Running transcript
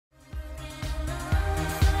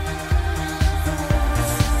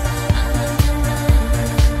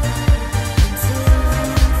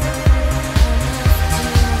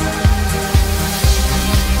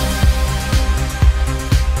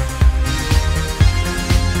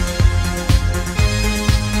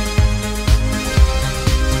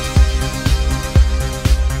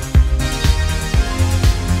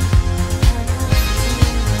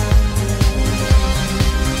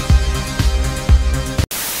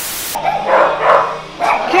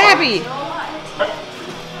Bobby.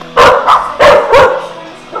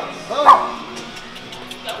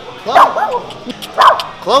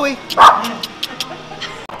 Chloe.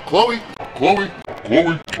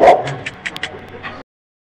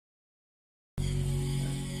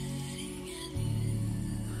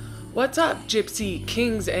 What's up, Gypsy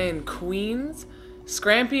Kings and Queens?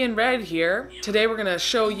 Scrampy and Red here. Today we're going to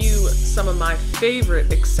show you some of my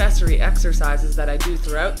favorite accessory exercises that I do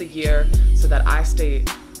throughout the year so that I stay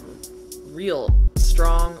real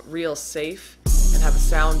strong, real safe, and have a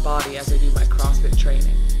sound body as I do my CrossFit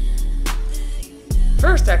training.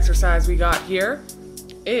 First exercise we got here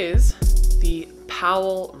is the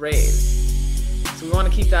Powell raise. So we want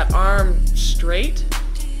to keep that arm straight,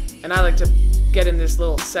 and I like to get in this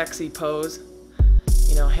little sexy pose,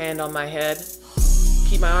 you know, hand on my head.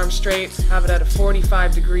 Keep my arm straight, have it at a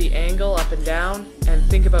 45-degree angle up and down, and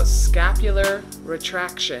think about scapular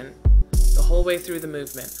retraction the whole way through the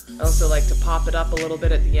movement. I also like to pop it up a little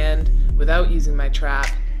bit at the end without using my trap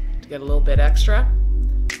to get a little bit extra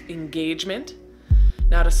engagement.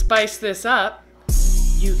 Now to spice this up,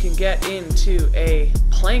 you can get into a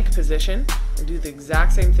plank position and do the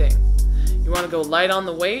exact same thing. You want to go light on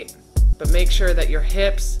the weight, but make sure that your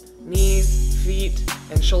hips, knees, feet,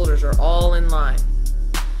 and shoulders are all in line.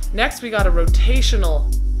 Next, we got a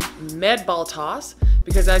rotational med ball toss,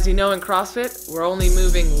 because as you know in CrossFit, we're only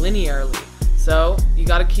moving linearly. So you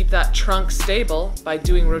got to keep that trunk stable by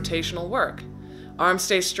doing rotational work. Arms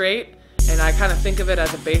stay straight, and I kind of think of it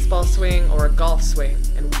as a baseball swing or a golf swing,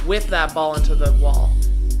 and whip that ball into the wall.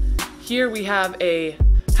 Here we have a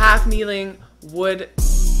half kneeling wood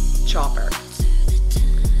chopper.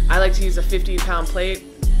 I like to use a 50-pound plate.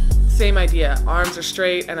 Same idea, arms are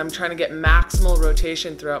straight, and I'm trying to get maximal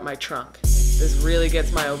rotation throughout my trunk. This really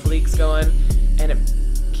gets my obliques going, and it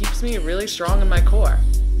keeps me really strong in my core.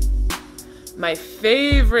 My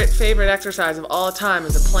favorite exercise of all time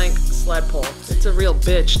is a plank sled pull. It's a real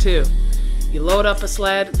bitch too. You load up a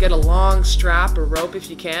sled, get a long strap or rope if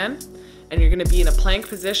you can, and you're gonna be in a plank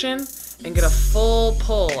position and get a full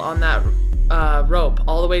pull on that rope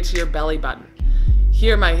all the way to your belly button.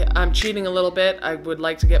 Here I'm cheating a little bit. I would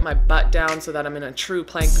like to get my butt down so that I'm in a true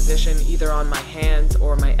plank position, either on my hands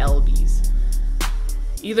or my elbows.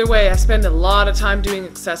 Either way, I spend a lot of time doing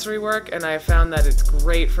accessory work, and I have found that it's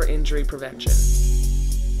great for injury prevention.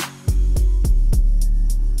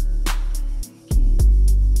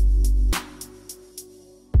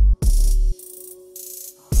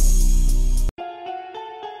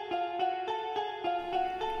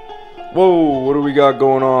 Whoa, what do we got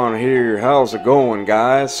going on here? How's it going,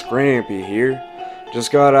 guys? Scrampy here.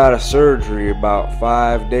 Just got out of surgery about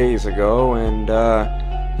 5 days ago, and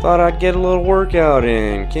thought I'd get a little workout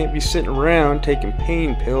in. Can't be sitting around taking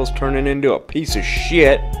pain pills turning into a piece of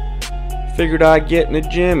shit. Figured I'd get in the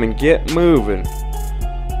gym and get moving.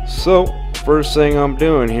 So, first thing I'm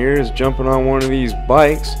doing here is jumping on one of these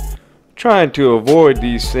bikes. Trying to avoid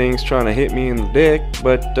these things trying to hit me in the dick,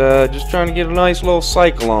 but just trying to get a nice little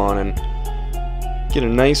cycle on and get a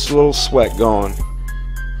nice little sweat going.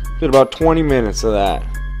 Did about 20 minutes of that.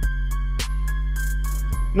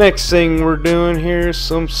 Next thing we're doing here is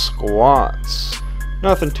some squats.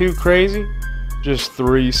 Nothing too crazy, just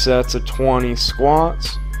 3 sets of 20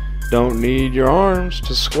 squats. Don't need your arms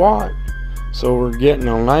to squat, so we're getting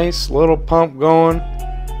a nice little pump going,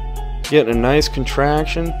 getting a nice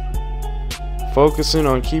contraction, focusing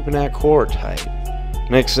on keeping that core tight.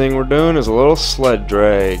 Next thing we're doing is a little sled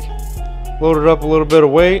drag. Load it up a little bit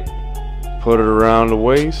of weight, put it around the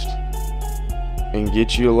waist, and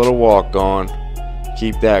get you a little walk going.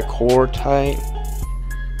 Keep that core tight,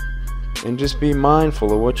 and just be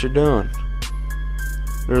mindful of what you're doing.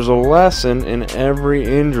 There's a lesson in every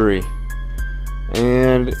injury,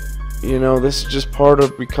 and you know, this is just part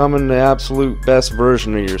of becoming the absolute best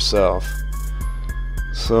version of yourself.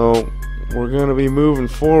 So we're going to be moving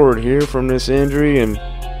forward here from this injury and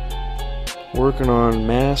working on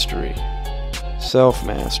mastery,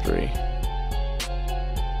 self-mastery.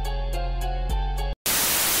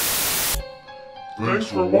 Thanks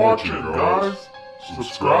for watching, guys.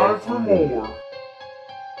 Subscribe for more.